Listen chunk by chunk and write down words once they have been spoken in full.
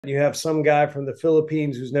You have some guy from the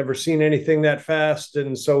Philippines who's never seen anything that fast,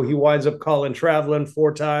 and so he winds up calling traveling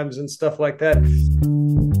 4 times and stuff like that.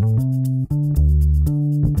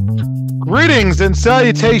 Greetings and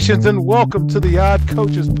salutations, and welcome to the Odd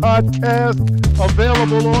Coaches podcast,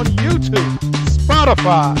 available on YouTube,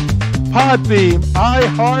 Spotify, Podbeam,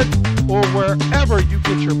 iHeart, or wherever you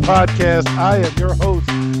get your podcast. I am your host,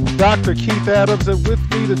 Dr. Keith Adams, and with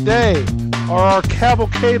me today are our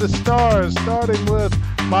cavalcade of stars, starting with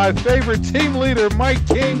my favorite team leader, Mike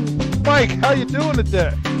King. Mike, how you doing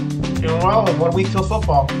today? Doing well. 1 week till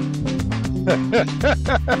football.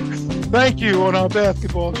 Thank you on our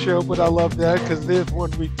basketball show, but I love that because there's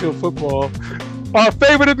 1 week till football. Our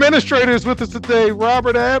favorite administrator is with us today,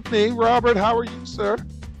 Robert Abney. Robert, how are you, sir?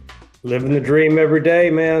 Living the dream every day,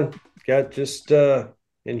 man. Got just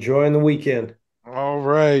enjoying the weekend. All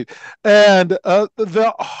right. And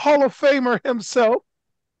the Hall of Famer himself,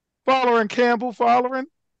 Follerin Campbell. Follerin,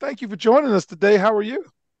 thank you for joining us today. How are you?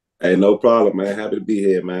 Hey, no problem, man. Happy to be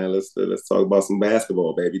here, man. Let's talk about some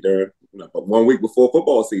basketball, baby. During 1 week before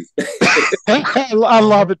football season. I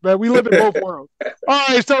love it, man. We live in both worlds. All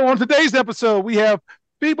right, so on today's episode, we have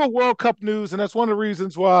FIBA World Cup news, and that's one of the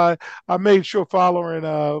reasons why I made sure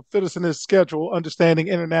Follerin fit us in his schedule, understanding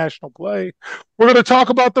international play. We're going to talk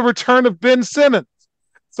about the return of Ben Simmons.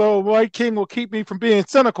 So Mike King will keep me from being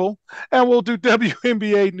cynical, and we'll do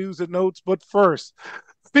WNBA news and notes. But first,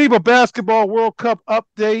 FIBA Basketball World Cup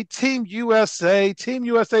update. Team USA. Team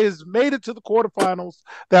USA has made it to the quarterfinals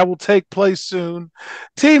that will take place soon.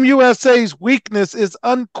 Team USA's weakness is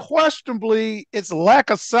unquestionably its lack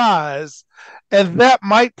of size, and that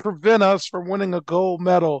might prevent us from winning a gold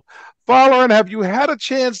medal. Follerin, have you had a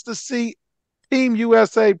chance to see Team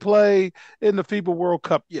USA play in the FIBA World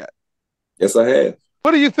Cup yet? Yes, I have.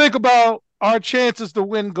 What do you think about our chances to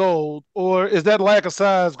win gold, or is that lack of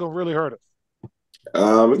size going to really hurt us?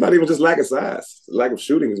 It's not even just lack of size; it's lack of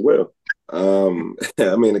shooting as well.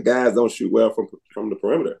 I mean, the guys don't shoot well from the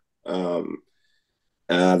perimeter. I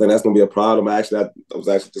think that's going to be a problem. I was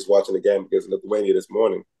actually just watching the game against Lithuania this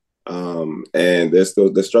morning, and they're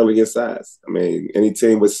struggling against size. I mean, any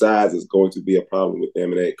team with size is going to be a problem with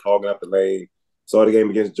them, and they're clogging up the lane. Saw the game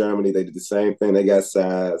against Germany; they did the same thing. They got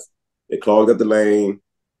size. They clogged up the lane.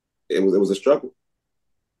 It was a struggle.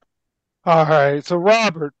 All right, so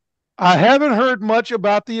Robert, I haven't heard much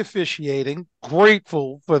about the officiating.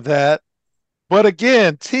 Grateful for that. But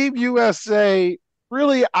again, Team USA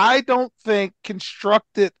really, I don't think,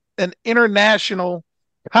 constructed an international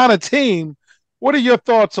kind of team. What are your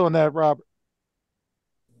thoughts on that, Robert?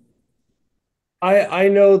 I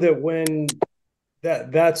know that when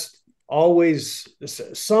that's always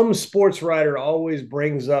some sports writer always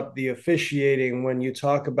brings up the officiating when you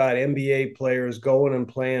talk about NBA players going and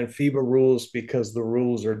playing FIBA rules because the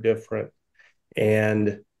rules are different.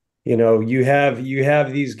 And you have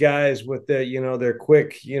these guys with their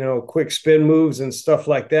quick spin moves and stuff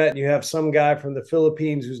like that. And you have some guy from the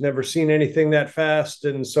Philippines who's never seen anything that fast,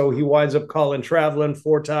 and so he winds up calling traveling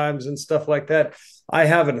 4 times and stuff like that. I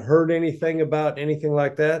haven't heard anything about anything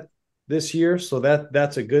like that this year, so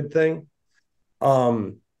that's a good thing.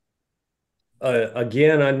 Again,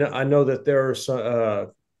 I know that there are a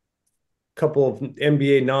couple of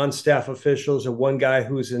NBA non-staff officials and one guy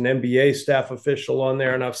who's an NBA staff official on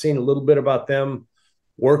there, and I've seen a little bit about them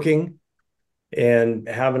working and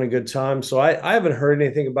having a good time. So I haven't heard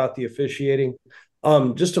anything about the officiating.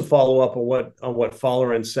 Just to follow up on what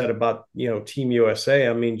Follerin said about Team USA.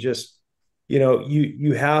 I mean, just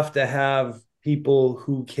you have to have people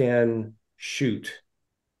who can shoot,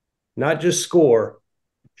 not just score,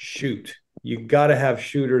 shoot. You got to have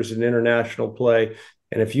shooters in international play.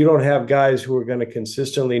 And if you don't have guys who are going to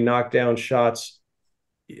consistently knock down shots,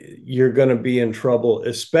 you're going to be in trouble,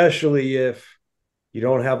 especially if you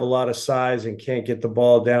don't have a lot of size and can't get the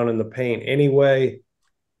ball down in the paint anyway.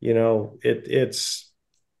 It's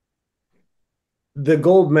the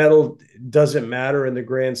gold medal doesn't matter in the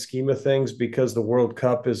grand scheme of things because the World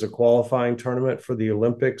Cup is a qualifying tournament for the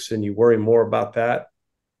Olympics, and you worry more about that.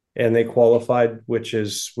 And they qualified, which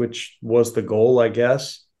was the goal, I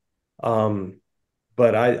guess.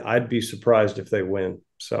 But I'd be surprised if they win.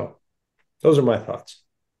 So those are my thoughts.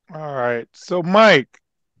 All right. So, Mike,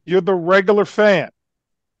 you're the regular fan.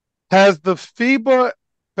 Has the FIBA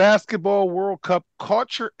Basketball World Cup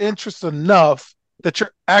caught your interest enough that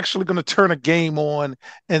you're actually going to turn a game on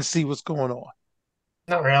and see what's going on?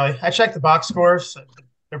 Not really. I checked the box scores.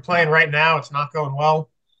 They're playing right now. It's not going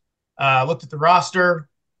well. Looked at the roster.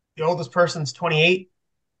 The oldest person's 28.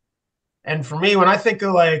 And for me, when I think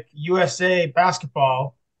of like USA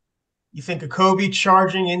basketball, you think of Kobe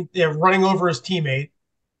charging and running over his teammate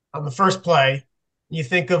on the first play. You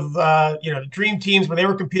think of the dream teams where they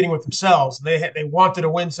were competing with themselves. They wanted to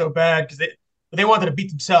win so bad because they wanted to beat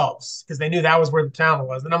themselves because they knew that was where the talent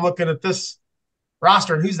was. And I'm looking at this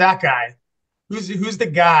roster, and who's that guy? Who's the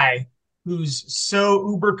guy who's so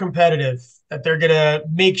uber competitive that they're gonna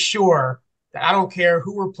make sure that I don't care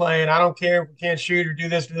who we're playing, I don't care if we can't shoot or do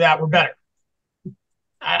this or that, we're better.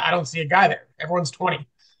 I don't see a guy there. Everyone's 20, a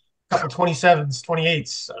couple 27s,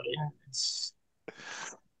 28s. I mean, it's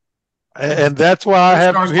And that's why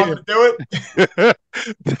I those have you stars love here. to do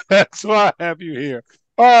it. That's why I have you here.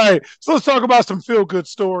 All right, so let's talk about some feel-good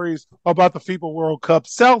stories about the FIBA World Cup.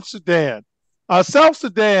 South Sudan. South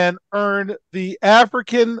Sudan earned the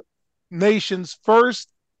African nation's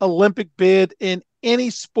first Olympic bid in any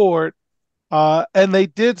sport, and they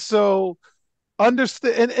did so.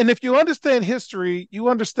 Understand, and if you understand history, you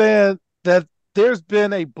understand that there's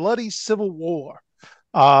been a bloody civil war,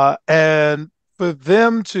 and for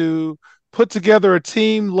them to put together a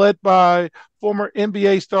team led by former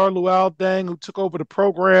NBA star Luol Deng, who took over the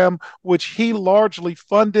program, which he largely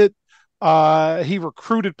funded. He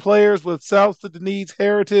recruited players with South Sudanese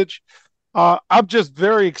heritage. I'm just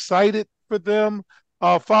very excited for them.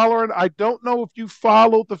 Following, I don't know if you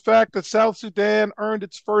followed the fact that South Sudan earned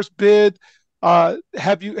its first bid.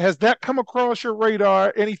 Has that come across your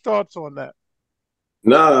radar? Any thoughts on that?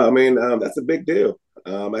 No, I mean that's a big deal.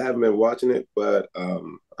 I haven't been watching it, but I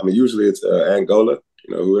mean usually it's Angola,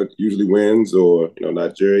 who usually wins, or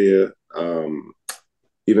Nigeria.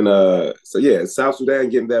 Even so yeah, South Sudan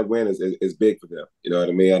getting that win is big for them. You know what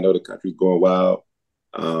I mean? I know the country's going wild,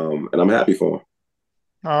 and I'm happy for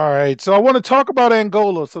All right. So I want to talk about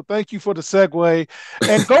Angola. So thank you for the segue.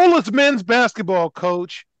 Angola's men's basketball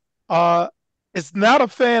coach uh, is not a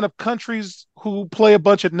fan of countries who play a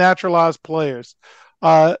bunch of naturalized players.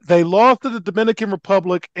 They lost to the Dominican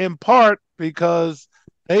Republic in part because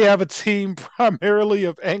they have a team primarily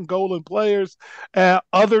of Angolan players.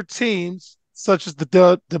 Other teams, such as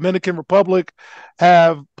the Dominican Republic,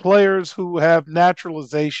 have players who have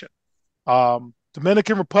naturalization.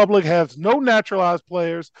 Dominican Republic has no naturalized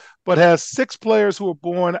players, but has 6 players who are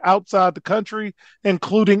born outside the country,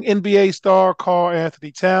 including NBA star Karl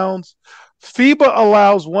Anthony Towns. FIBA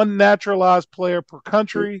allows one naturalized player per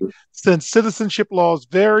country. it. Since citizenship laws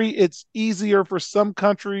vary, it's easier for some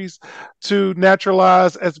countries to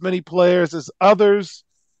naturalize as many players as others.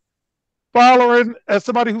 Following, as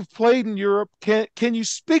somebody who's played in Europe, can you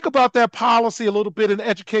speak about that policy a little bit and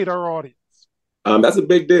educate our audience? That's a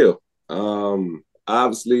big deal.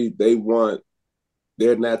 Obviously, they want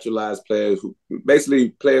their naturalized players, who basically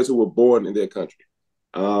players who were born in their country.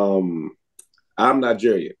 I'm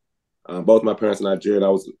Nigerian. Both my parents are Nigerian. I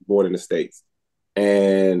was born in the States.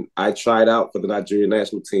 And I tried out for the Nigerian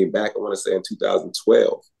national team back, I want to say, in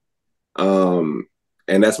 2012.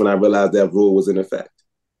 And that's when I realized that rule was in effect.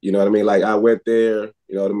 You know what I mean? Like, I went there,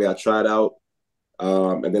 you know what I mean? I tried out.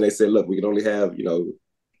 And then they said, look, we can only have,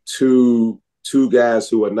 two guys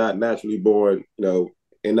who are not naturally born,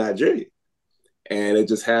 in Nigeria. And it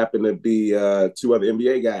just happened to be 2 other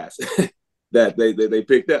NBA guys that they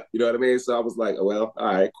picked up. You know what I mean? So I was like, oh, well,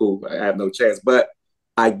 all right, cool. I have no chance. But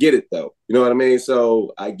I get it, though. You know what I mean?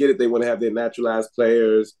 So I get it. They want to have their naturalized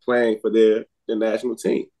players playing for their national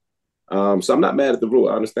team. So I'm not mad at the rule.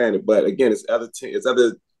 I understand it. But again, it's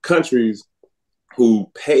other countries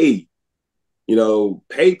who pay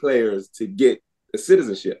players to get a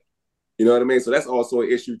citizenship. You know what I mean? So that's also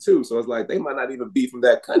an issue too. So it's like they might not even be from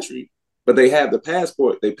that country, but they have the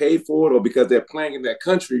passport. They paid for it, or because they're playing in that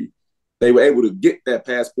country, they were able to get that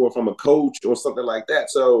passport from a coach or something like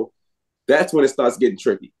that. So that's when it starts getting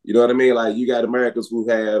tricky. You know what I mean? Like you got Americans who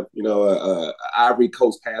have, a Ivory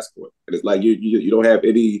Coast passport, and it's like you don't have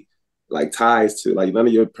any like ties to, like, none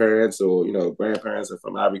of your parents or grandparents are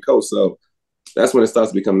from Ivory Coast. So that's when it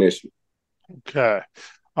starts to become an issue. Okay.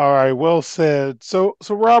 All right. Well said. So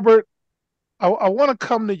Robert, I want to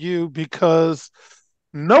come to you because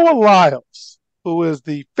Noah Lyles, who is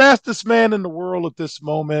the fastest man in the world at this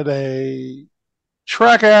moment, a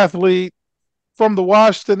track athlete from the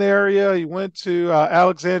Washington area. He went to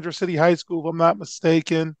Alexandria City High School, if I'm not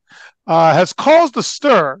mistaken, has caused a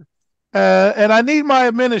stir. And I need my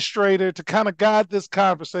administrator to kind of guide this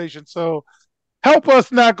conversation. So help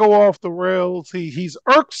us not go off the rails. He's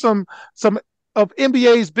irked some of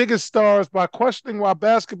NBA's biggest stars by questioning why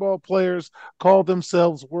basketball players call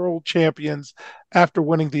themselves world champions after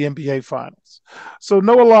winning the NBA Finals. So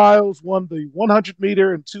Noah Lyles won the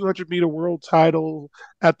 100-meter and 200-meter world title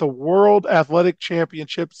at the World Athletic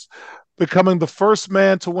Championships becoming the first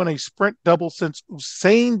man to win a sprint double since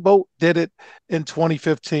Usain Bolt did it in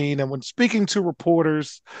 2015. And when speaking to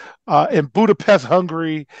reporters in Budapest,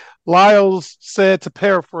 Hungary, Lyles said, to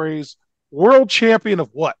paraphrase, world champion of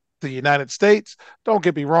what? The United States? Don't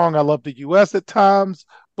get me wrong, I love the US at times,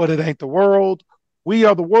 but it ain't the world. We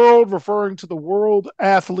are the world, referring to the world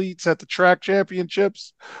athletes at the track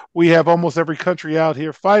championships. We have almost every country out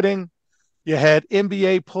here fighting. You had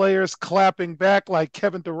NBA players clapping back like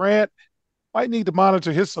Kevin Durant. Might need to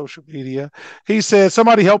monitor his social media. He said,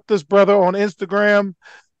 somebody help this brother on Instagram.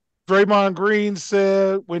 Draymond Green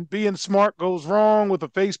said, when being smart goes wrong, with a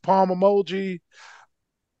face palm emoji.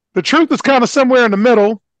 The truth is kind of somewhere in the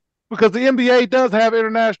middle, because the NBA does have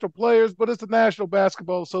international players, but it's the National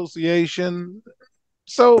Basketball Association.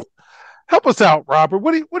 So help us out, Robert.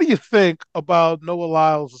 What do you think about Noah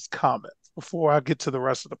Lyles' comments before I get to the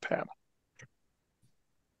rest of the panel?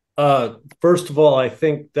 First of all, I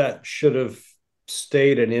think that should have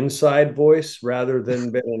stayed an inside voice rather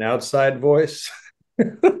than been an outside voice.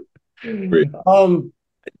 You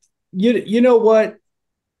know what?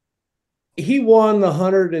 He won the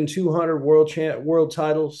 100 and 200 world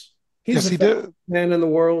titles. He's the fastest man in the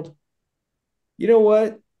world. You know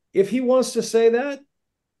what? If he wants to say that,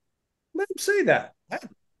 let him say that.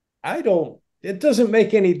 I don't. It doesn't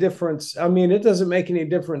make any difference. I mean, it doesn't make any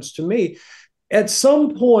difference to me. At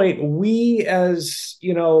some point, we as,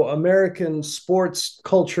 American sports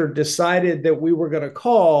culture decided that we were going to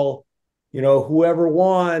call, whoever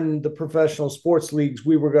won the professional sports leagues,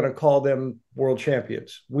 we were going to call them world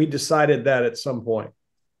champions. We decided that at some point.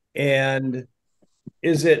 And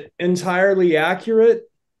is it entirely accurate?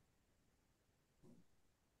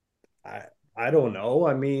 I don't know.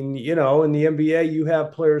 I mean, in the NBA, you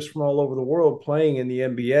have players from all over the world playing in the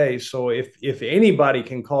NBA. So if anybody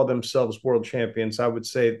can call themselves world champions, I would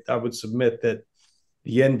submit that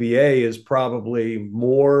the NBA is probably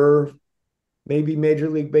more, maybe Major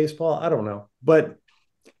League Baseball. I don't know. But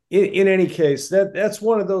in any case, that's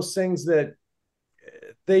one of those things that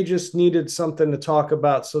they just needed something to talk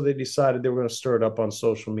about. So they decided they were going to stir it up on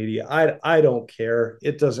social media. I don't care.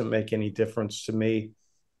 It doesn't make any difference to me.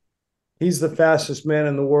 He's the fastest man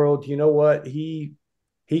in the world. You know what? He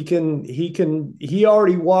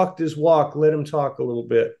already walked his walk. Let him talk a little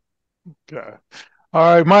bit. Okay.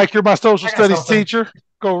 All right, Mike, you're my social studies teacher.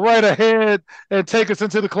 Go right ahead and take us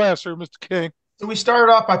into the classroom, Mr. King. So we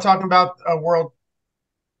started off by talking about a world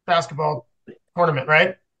basketball tournament,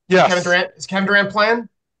 right? Yes. Is Kevin Durant playing?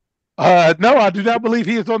 No, I do not believe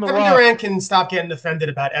he is on the roster. Kevin Durant can stop getting offended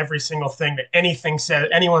about every single thing that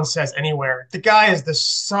anyone says anywhere. The guy is the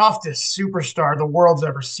softest superstar the world's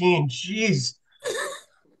ever seen. Jeez.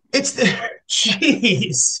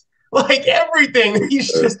 Jeez. Like everything,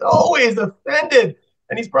 he's just always offended.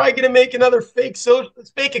 And he's probably going to make another fake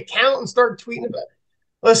account and start tweeting about it.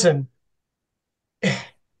 Listen,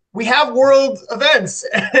 we have world events,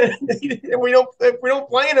 and we don't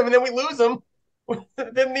play in them, and then we lose them.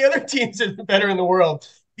 Then the other teams are better in the world.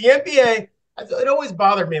 The NBA, it always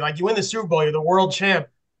bothered me. Like, you win the Super Bowl, you're the world champ.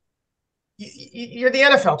 You're the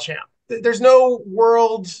NFL champ. There's no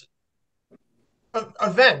world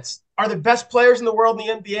events. Are the best players in the world in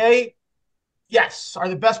the NBA? Yes. Are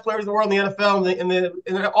the best players in the world in the NFL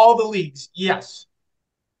in all the leagues? Yes.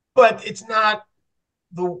 But it's not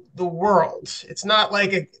the world. It's not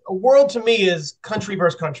like a world to me is country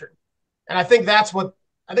versus country. And I think that's what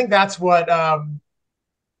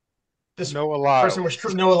this Noah Lyles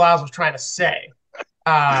was trying to say.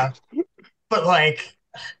 But like,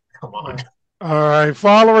 come on. All right,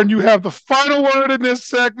 Follower, you have the final word in this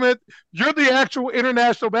segment. You're the actual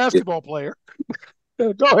international basketball player.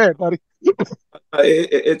 Go ahead, buddy.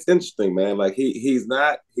 It's interesting, man. Like he's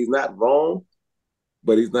not wrong,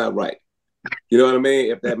 but he's not right. You know what I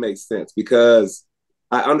mean? If that makes sense, because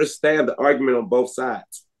I understand the argument on both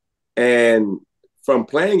sides. And from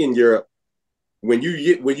playing in Europe, when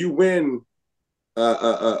you win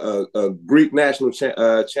a Greek national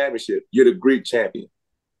championship, you're the Greek champion.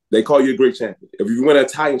 They call you a Greek champion. If you win an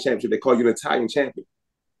Italian championship, they call you an Italian champion.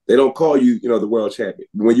 They don't call you, the world champion.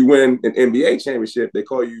 When you win an NBA championship, they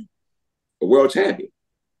call you a world champion.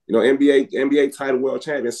 NBA title world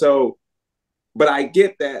champion. So, but I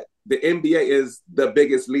get that the NBA is the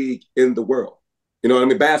biggest league in the world. You know what I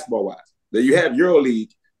mean? Basketball wise, that you have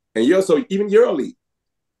EuroLeague and even EuroLeague.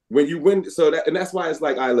 When you win, that's why it's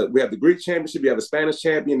like, all right, look, we have the Greek championship, you have the Spanish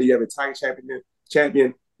champion, then you have the Italian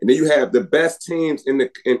champion, and then you have the best teams in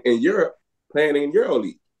Europe playing in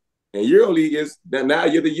EuroLeague. And EuroLeague is now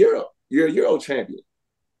you're you're a Euro champion.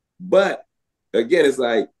 But again, it's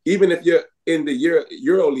like, even if you're in the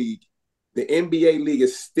EuroLeague, the NBA league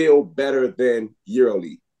is still better than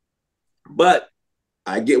EuroLeague. But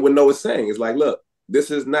I get what Noah's saying. It's like, look,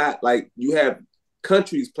 this is not like you have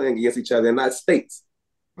countries playing against each other and not states.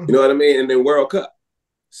 You know what I mean? And then World Cup.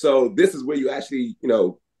 So this is where you actually,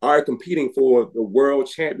 are competing for the world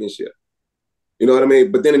championship. You know what I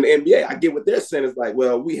mean? But then in the NBA, I get what they're saying. It's like,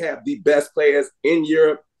 well, we have the best players in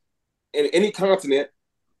Europe, in any continent,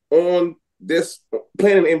 on this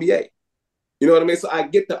playing in the NBA. You know what I mean? So I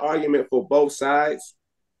get the argument for both sides.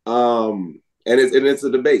 And it's a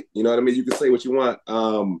debate. You know what I mean? You can say what you want.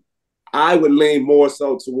 I would lean more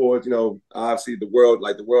so towards, obviously the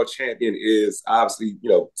world champion is obviously,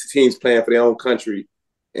 teams playing for their own country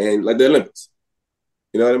and like the Olympics.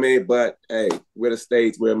 You know what I mean? But hey, we're the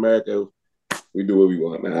States, we're America. We do what we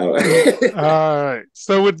want, man. All right.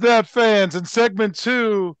 So with that, fans, in segment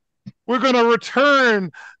 2, we're going to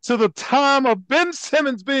return to the time of Ben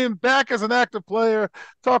Simmons being back as an active player,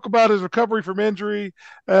 talk about his recovery from injury,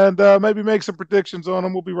 and maybe make some predictions on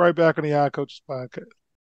him. We'll be right back on the iCoaches podcast.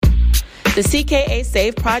 The CKA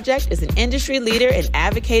SAVE Project is an industry leader in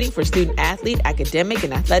advocating for student-athlete academic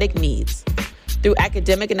and athletic needs. Through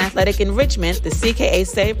academic and athletic enrichment, the CKA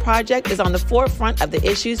SAVE Project is on the forefront of the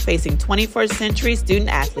issues facing 21st century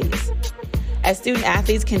student-athletes. As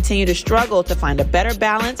student-athletes continue to struggle to find a better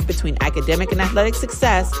balance between academic and athletic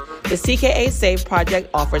success, the CKA SAVE Project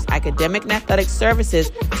offers academic and athletic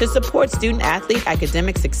services to support student-athlete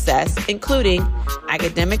academic success, including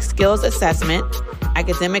academic skills assessment,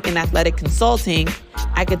 academic and athletic consulting,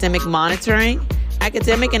 academic monitoring,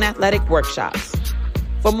 academic and athletic workshops.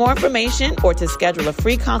 For more information or to schedule a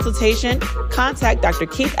free consultation, contact Dr.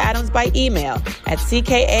 Keith Adams by email at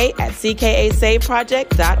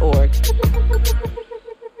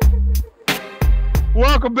cka@ckasaveproject.org.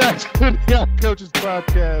 Welcome back to the Coaches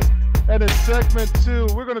Podcast. And in segment 2,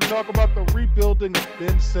 we're going to talk about the rebuilding of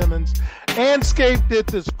Ben Simmons. Anscape did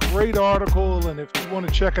this great article, and if you want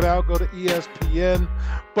to check it out, go to ESPN.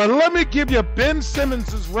 But let me give you Ben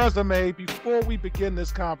Simmons' resume before we begin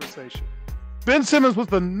this conversation. Ben Simmons was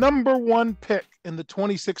the number 1 pick in the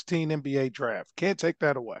 2016 NBA draft. Can't take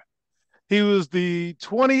that away. He was the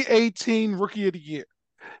 2018 Rookie of the Year.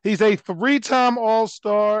 He's a 3-time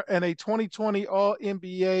All-Star and a 2020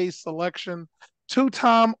 All-NBA selection,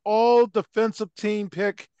 2-time All-Defensive Team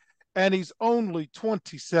pick, and he's only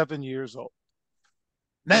 27 years old.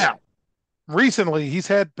 Now, recently, he's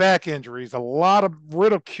had back injuries, a lot of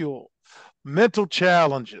ridicule, mental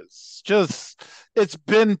challenges. It's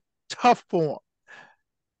been tough for him.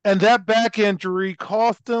 And that back injury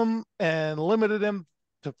cost him and limited him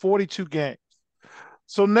to 42 games.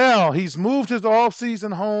 So now he's moved his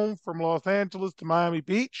offseason home from Los Angeles to Miami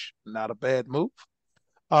Beach. Not a bad move.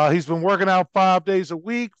 He's been working out 5 days a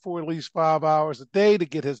week for at least 5 hours a day to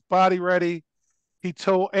get his body ready. He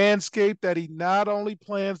told Anscape that he not only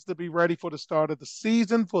plans to be ready for the start of the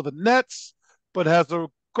season for the Nets, but has a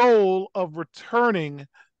goal of returning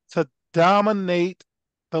to dominate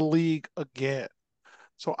the league again.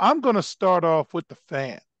 So I'm going to start off with the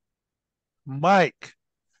fan. Mike,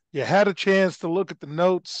 you had a chance to look at the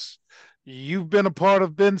notes. You've been a part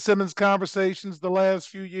of Ben Simmons conversations the last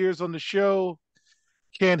few years on the show.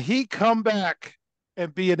 Can he come back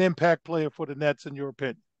and be an impact player for the Nets, in your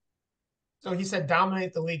opinion? So he said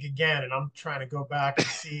dominate the league again, and I'm trying to go back and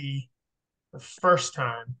see the first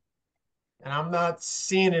time, and I'm not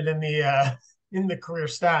seeing it in the career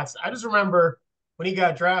stats. I just remember when he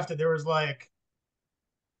got drafted, there was like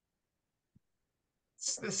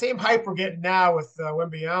the same hype we're getting now with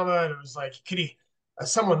WNBA, and it was like, could he,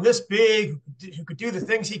 someone this big who could do the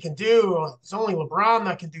things he can do? It's only LeBron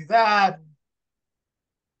that can do that.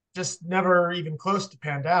 Just never even close to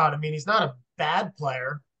panned out. I mean, he's not a bad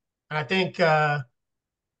player, and I think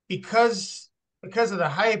because of the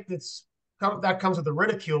hype that comes with the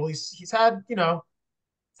ridicule, he's had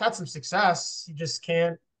some success. He just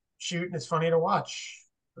can't shoot, and it's funny to watch.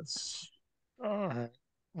 All right.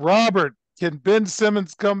 Robert, can Ben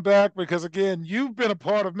Simmons come back? Because, again, you've been a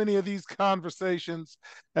part of many of these conversations,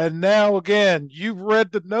 and now, again, you've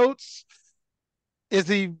read the notes. Is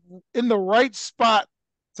he in the right spot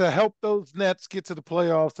to help those Nets get to the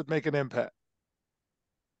playoffs and make an impact?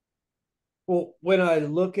 Well, when I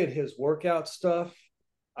look at his workout stuff,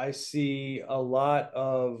 I see a lot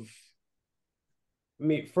of,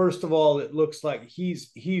 first of all, it looks like he's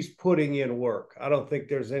putting in work. I don't think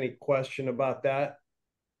there's any question about that.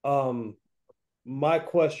 My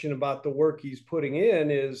question about the work he's putting in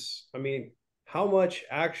is, how much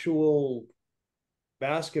actual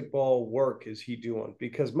basketball work is he doing?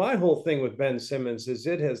 Because my whole thing with Ben Simmons is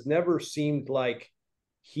it has never seemed like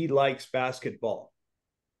he likes basketball.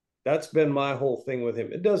 That's been my whole thing with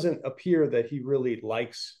him. It doesn't appear that he really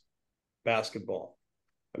likes basketball.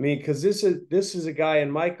 I mean, because this is a guy,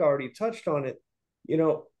 and Mike already touched on it. You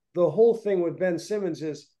know, the whole thing with Ben Simmons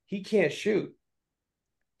is he can't shoot.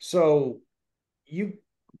 So you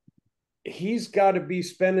he's got to be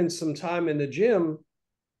spending some time in the gym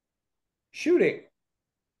shooting.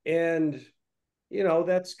 And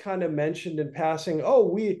that's kind of mentioned in passing.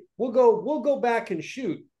 Oh, we'll go back and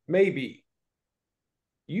shoot. Maybe.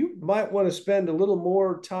 You might want to spend a little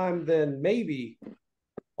more time than maybe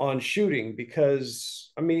on shooting,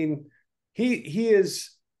 because I mean,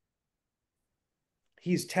 he's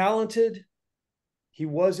talented. He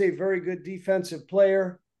was a very good defensive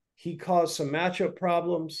player. He caused some matchup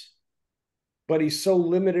problems, but he's so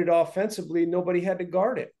limited offensively, nobody had to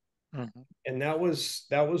guard it. Mm-hmm. And that was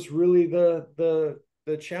really the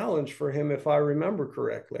challenge for him, if I remember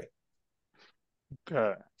correctly.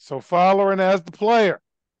 Okay. So following as the player,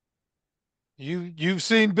 you've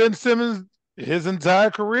seen Ben Simmons his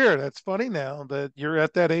entire career. That's funny now that you're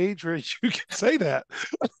at that age where you can say that.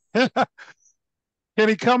 Can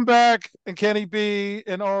he come back, and can he be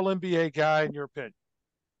an all NBA guy in your opinion?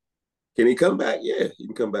 Can he come back? Yeah, he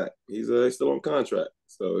can come back. He's still on contract,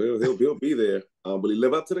 so he'll be there. Will he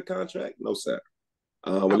live up to the contract? No, sir.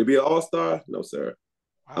 Will he be an all-star? No, sir.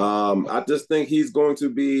 Wow. I just think he's going to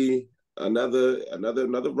be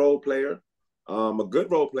another role player, a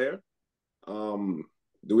good role player.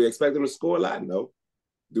 Do we expect him to score a lot? No.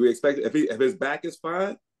 Do we expect if his back is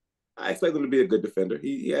fine? I expect him to be a good defender.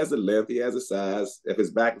 He has a length, he has a size. If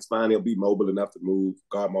his back is fine, he'll be mobile enough to move,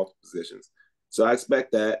 guard multiple positions. So I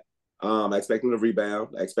expect that. I expect him to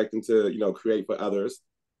rebound. I expect him to, create for others.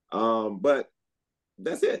 But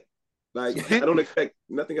that's it. Like, I don't expect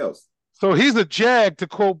nothing else. So he's a jag, to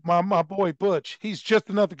quote my boy Butch. He's just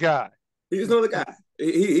another guy. He's another guy.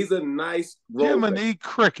 He's a nice role player. Jiminy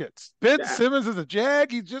crickets. Ben Simmons is a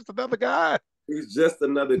jag. He's just another guy. He's just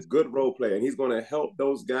another good role player, and he's going to help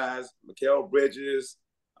those guys. Mikal Bridges,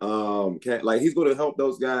 he's going to help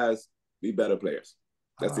those guys be better players.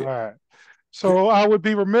 That's it. All right. So I would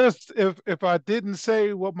be remiss if I didn't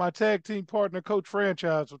say what my tag team partner, Coach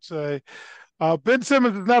Franchise, would say. Ben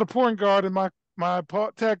Simmons is not a point guard in my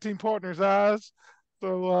tag team partner's eyes.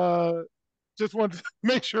 So just wanted to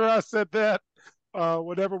make sure I said that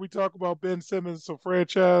whenever we talk about Ben Simmons. So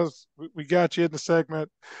Franchise, we got you in the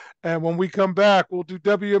segment. And when we come back, we'll do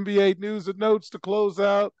WNBA news and notes to close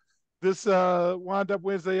out this Wind Up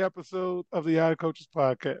Wednesday episode of the Eye Coaches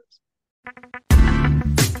Podcast.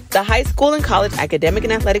 The high school and college academic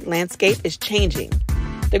and athletic landscape is changing.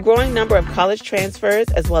 The growing number of college transfers,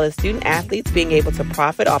 as well as student athletes being able to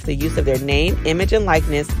profit off the use of their name, image, and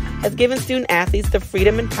likeness, has given student athletes the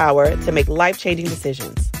freedom and power to make life-changing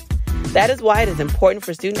decisions. That is why it is important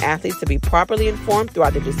for student athletes to be properly informed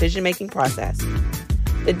throughout the decision-making process.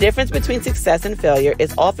 The difference between success and failure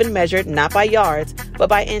is often measured not by yards, but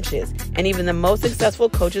by inches, and even the most successful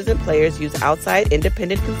coaches and players use outside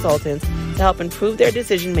independent consultants to help improve their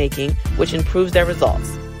decision-making, which improves their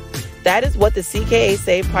results. That is what the CKA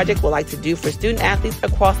SAVE project would like to do for student athletes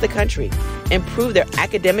across the country, improve their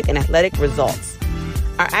academic and athletic results.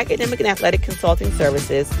 Our academic and athletic consulting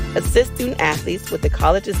services assist student athletes with the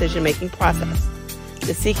college decision-making process.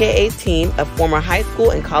 The CKA team of former high school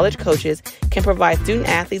and college coaches can provide student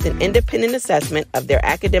athletes an independent assessment of their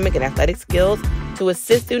academic and athletic skills to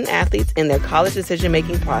assist student athletes in their college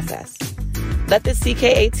decision-making process. Let the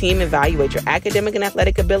CKA team evaluate your academic and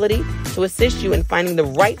athletic ability to assist you in finding the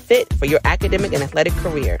right fit for your academic and athletic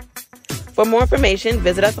career. For more information,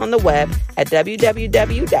 visit us on the web at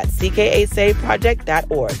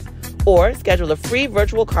www.ckasaveproject.org or schedule a free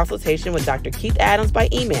virtual consultation with Dr. Keith Adams by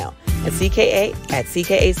email at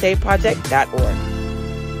cka@ckasaveproject.org.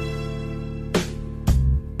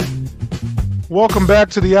 Welcome back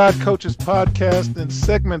to the Odd Coaches Podcast in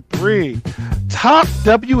segment 3. Top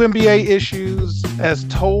WNBA issues as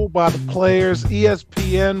told by the players.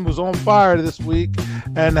 ESPN was on fire this week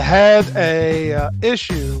and had an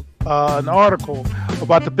article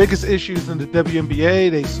about the biggest issues in the WNBA.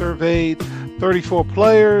 They surveyed 34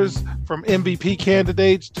 players, from MVP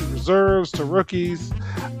candidates to reserves to rookies.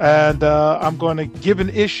 And I'm going to give an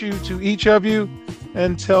issue to each of you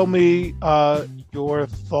and tell me your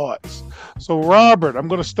thoughts. So, Robert, I'm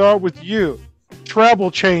going to start with you.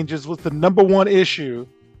 Travel changes was the number one issue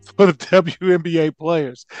for the WNBA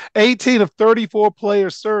players. 18 of 34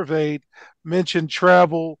 players surveyed mentioned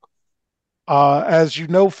travel. As you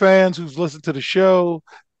know, fans who've listened to the show,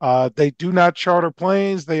 they do not charter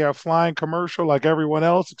planes. They are flying commercial like everyone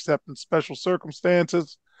else, except in special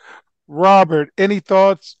circumstances. Robert, any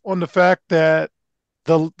thoughts on the fact that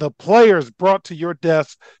the players brought to your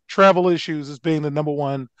desk travel issues as being the number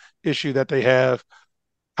one issue that they have?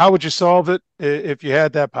 How would you solve it if you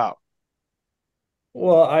had that power?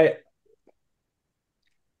 Well, I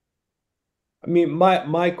mean,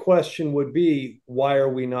 my question would be, why are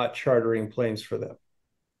we not chartering planes for them?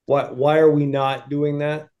 Why are we not doing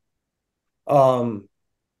that? Um,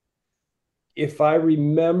 if I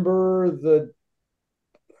remember the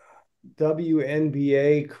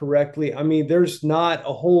WNBA correctly, I mean, there's not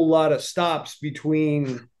a whole lot of stops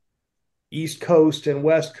between East Coast and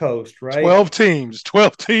West Coast, right? 12 teams,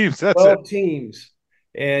 12 teams. That's it. 12 teams.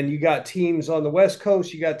 And you got teams on the West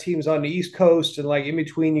Coast, you got teams on the East Coast, and like in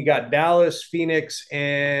between, you got Dallas, Phoenix,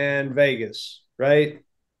 and Vegas, right?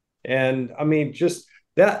 And I mean, just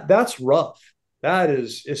that's rough. That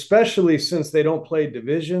is, especially since they don't play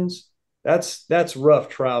divisions, that's rough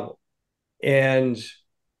travel. And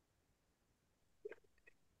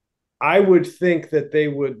I would think that they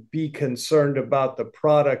would be concerned about the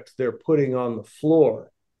product they're putting on the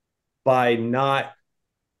floor by not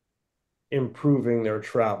improving their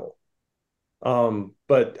travel.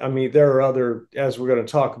 But I mean, there are other, as we're going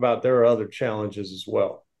to talk about, there are other challenges as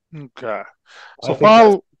well. Okay. I So think that's,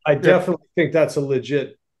 follow. I Yeah. definitely think that's a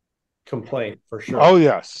legit complaint for sure. Oh,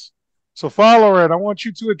 yes. So follow it. I want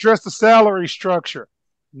you to address the salary structure.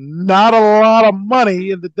 Not a lot of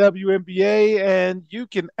money in the WNBA, and you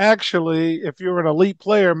can actually, if you're an elite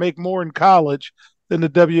player, make more in college than the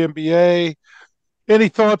WNBA. Any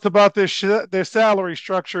thoughts about their salary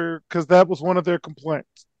structure? Because that was one of their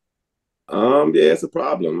complaints. Yeah, it's a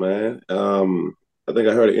problem, man. I think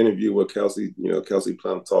I heard an interview where Kelsey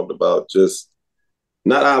Plum talked about just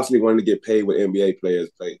not obviously wanting to get paid what NBA players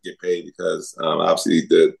get paid because obviously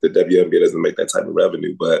the WNBA doesn't make that type of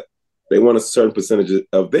revenue, but they want a certain percentage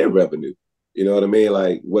of their revenue. You know what I mean?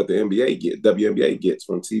 Like what the WNBA gets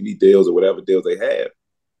from TV deals or whatever deals they have.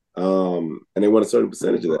 And they want a certain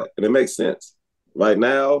percentage of that. And it makes sense. Right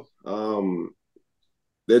now,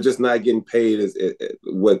 they're just not getting paid as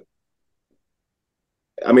what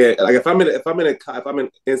I mean, like if I'm in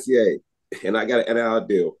NCAA and I got an NIL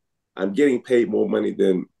deal, I'm getting paid more money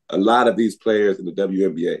than a lot of these players in the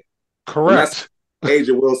WNBA. I'm not Correct.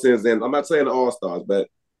 Asia Wilson's, and I'm not saying the All Stars, but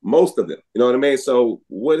most of them. You know what I mean? So,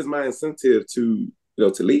 what is my incentive to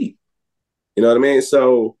leave? You know what I mean?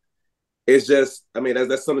 So, it's just, I mean,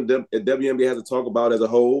 that's something the WNBA has to talk about as a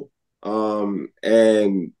whole,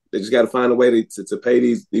 and they just got to find a way to pay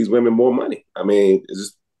these women more money. I mean, it's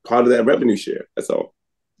just part of that revenue share. That's all.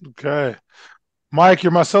 Okay. Mike,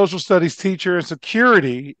 you're my social studies teacher, and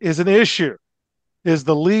security is an issue. Is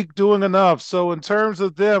the league doing enough? So, in terms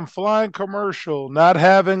of them flying commercial, not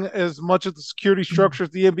having as much of the security structure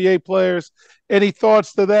as the NBA players, any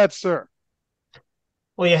thoughts to that, sir?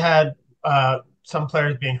 Well, you had some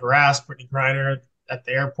players being harassed, Brittany Griner at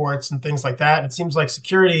the airports and things like that. And it seems like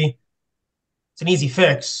security, it's an easy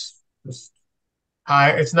fix. Just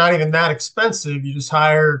it's not even that expensive. You just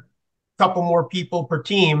hire a couple more people per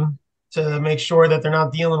team to make sure that they're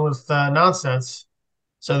not dealing with nonsense.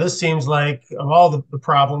 So this seems like of all the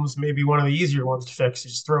problems, maybe one of the easier ones to fix.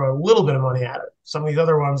 You just throw a little bit of money at it. Some of these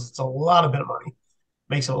other ones, it's a lot of bit of money.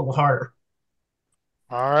 Makes it a little harder.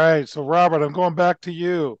 All right. So, Robert, I'm going back to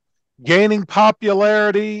you. Gaining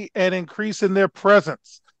popularity and increasing their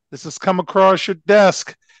presence. This has come across your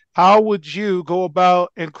desk. How would you go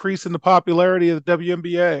about increasing the popularity of the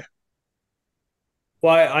WNBA?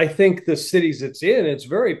 Well, I think the cities it's in, it's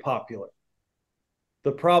very popular.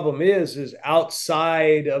 The problem is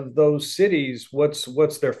outside of those cities, what's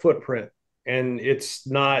their footprint? And it's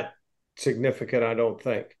not significant, I don't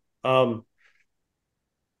think.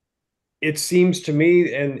 It seems to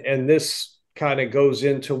me, and this kind of goes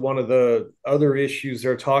into one of the other issues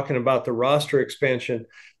they're talking about, the roster expansion.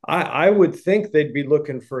 I would think they'd be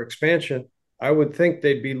looking for expansion. I would think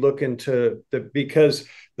they'd be looking because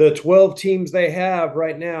the 12 teams they have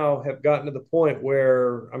right now have gotten to the point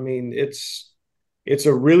where, I mean, it's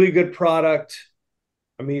a really good product.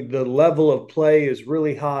 I mean, the level of play is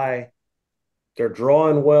really high. They're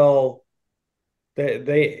drawing well.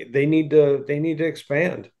 They need to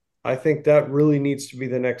expand. I think that really needs to be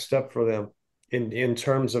the next step for them in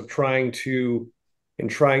terms of trying to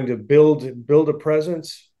build a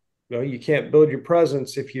presence. You know, you can't build your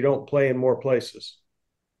presence if you don't play in more places.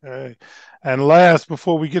 Okay. And last,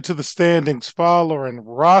 before we get to the standings, following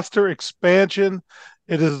roster expansion,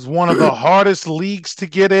 it is one of the hardest leagues to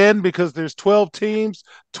get in because there's 12 teams,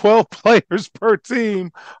 12 players per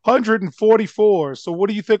team, 144. So, what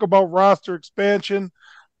do you think about roster expansion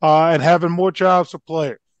and having more jobs for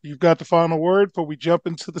players? You've got the final word before we jump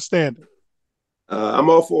into the standing. I'm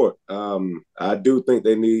all for it. I do think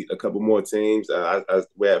they need a couple more teams.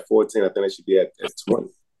 We're at 14. I think they should be at 20.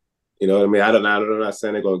 You know what I mean? I'm not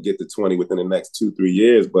saying they're going to get to 20 within the next 2-3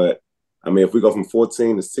 years, but I mean, if we go from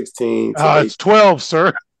 14 to 16 to 8, it's 12,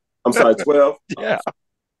 sir. I'm sorry, 12. Yeah,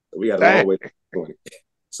 We got a long way to 20.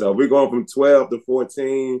 So if we're going from 12 to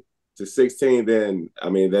 14 to 16, then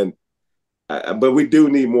but we do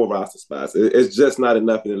need more roster spots. It's just not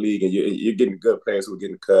enough in the league, and you're getting good players who are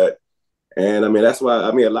getting cut. And I mean, that's why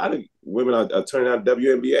a lot of women are turning out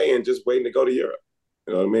WNBA and just waiting to go to Europe.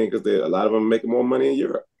 You know what I mean? Because a lot of them are making more money in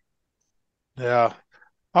Europe. Yeah.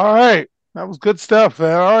 All right. That was good stuff,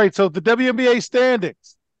 man. All right. So the WNBA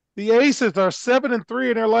standings. The Aces are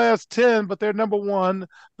 7-3 in their last 10, but they're number one.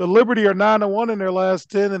 The Liberty are 9-1 in their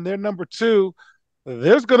last 10, and they're number two.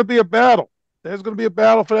 There's going to be a battle. There's going to be a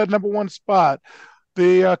battle for that number one spot.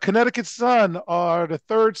 The Connecticut Sun are the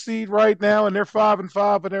third seed right now, and they're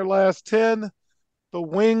 5-5 in their last 10. The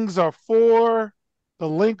Wings are 4. The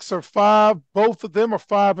Lynx are 5. Both of them are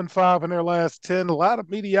 5-5 in their last 10. A lot of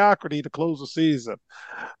mediocrity to close the season.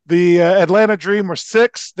 The Atlanta Dream are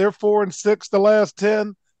 6. They're 4-6 the last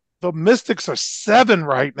 10. The Mystics are 7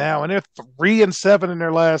 right now, and they're 3-7 in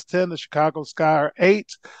their last 10. The Chicago Sky are 8.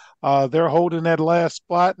 They're holding that last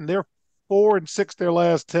spot, and they're 4-6 their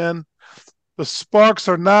last 10. The Sparks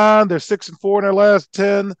are 9. They're 6-4 in their last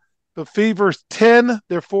 10. The Fever's 10.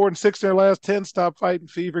 They're 4-6 in their last 10. Stop fighting,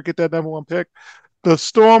 Fever. Get that number one pick. The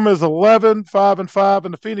Storm is 11, 5-5,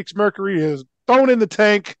 and the Phoenix Mercury is thrown in the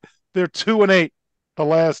tank. They're 2-8 the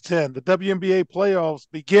last 10. The WNBA playoffs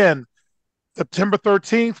begin September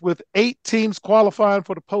 13th with 8 teams qualifying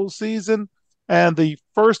for the postseason, and the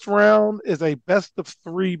first round is a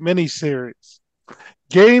best-of-3 miniseries.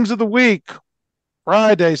 Games of the week.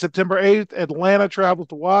 Friday, September 8th, Atlanta travels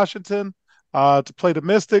to Washington to play the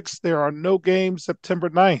Mystics. There are no games September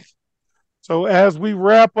 9th. So as we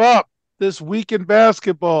wrap up this week in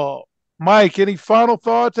basketball, Mike, any final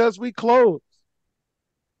thoughts as we close?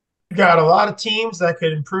 We got a lot of teams that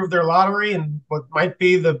could improve their lottery and what might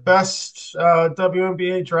be the best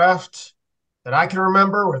WNBA draft that I can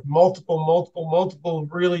remember, with multiple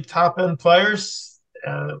really top-end players.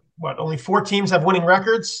 Only 4 teams have winning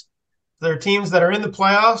records. There are teams that are in the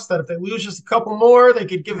playoffs that if they lose just a couple more, they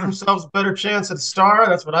could give themselves a better chance at a star.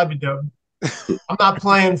 That's what I'd be doing. I'm not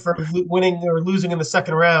playing for winning or losing in the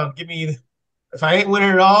second round. If I ain't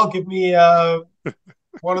winning at all, give me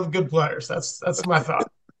one of the good players. That's my thought.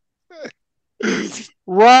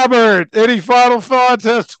 Robert, any final thoughts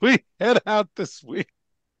as we head out this week?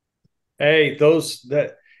 Hey,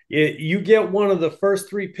 you get one of the first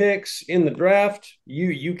 3 picks in the draft,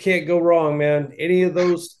 you can't go wrong, man. Any of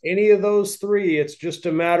those 3, it's just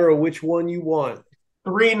a matter of which one you want.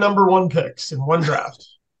 3 number 1 picks in one draft.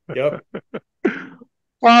 Yep.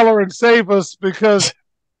 Follow and save us, because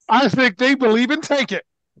I think they believe in take it.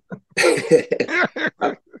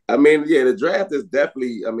 I mean, yeah, the draft is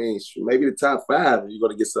definitely, maybe the top 5, you're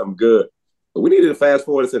going to get something good. But we needed to fast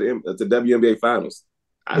forward to the WNBA Finals.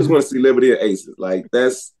 I just want to see Liberty and Aces.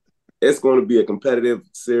 It's going to be a competitive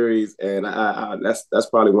series, and that's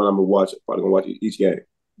probably what I'm going to watch. Probably going to watch each game.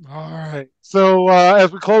 All right. So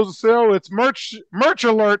as we close the show, it's merch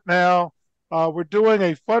alert now. We're doing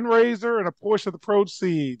a fundraiser, and a portion of the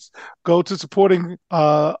proceeds go to supporting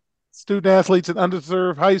student athletes in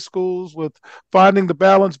underserved high schools with Finding the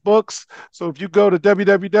Balance books. So if you go to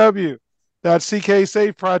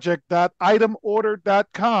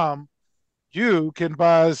www.cksafeproject.itemorder.com, you can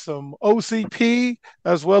buy some OCP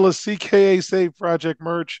as well as CKA Save Project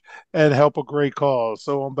merch and help a great cause.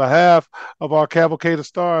 So on behalf of our Cavalcade of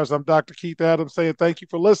Stars, I'm Dr. Keith Adams saying thank you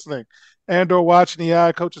for listening and or watching the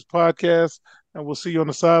Eye Coaches podcast, and we'll see you on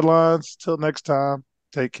the sidelines. Till next time,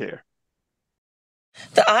 take care.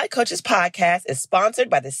 The Eye Coaches podcast is sponsored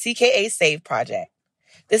by the CKA Save Project.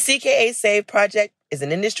 The CKA Save Project is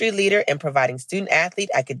an industry leader in providing student-athlete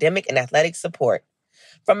academic and athletic support.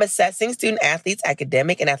 From assessing student-athletes'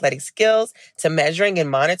 academic and athletic skills, to measuring and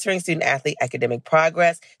monitoring student-athlete academic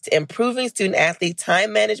progress, to improving student-athlete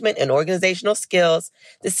time management and organizational skills,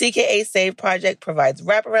 the CKA Save Project provides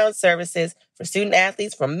wraparound services for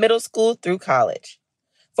student-athletes from middle school through college.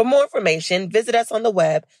 For more information, visit us on the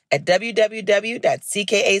web at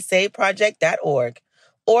www.ckasaveproject.org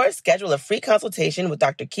or schedule a free consultation with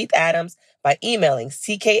Dr. Keith Adams by emailing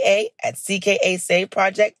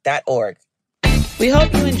cka@ckasaveproject.org. We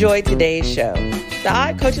hope you enjoyed today's show. The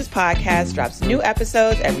Odd Coaches podcast drops new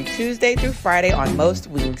episodes every Tuesday through Friday on most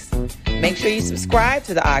weeks. Make sure you subscribe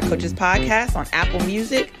to the Odd Coaches podcast on Apple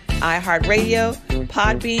Music, iHeartRadio,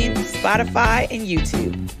 Podbean, Spotify, and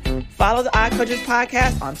YouTube. Follow the Odd Coaches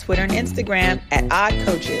podcast on Twitter and Instagram at Odd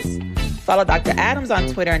Coaches. Follow Dr. Adams on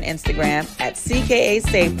Twitter and Instagram at CKA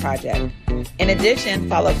Save Project. In addition,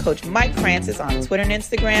 follow Coach Mike Francis on Twitter and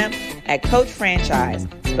Instagram at Coach Franchise,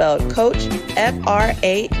 spelled Coach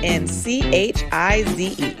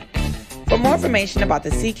Franchize. For more information about the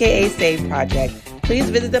CKA Save Project, please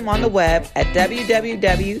visit them on the web at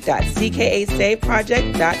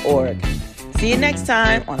www.ckasaveproject.org. See you next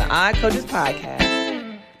time on the Odd Coaches Podcast.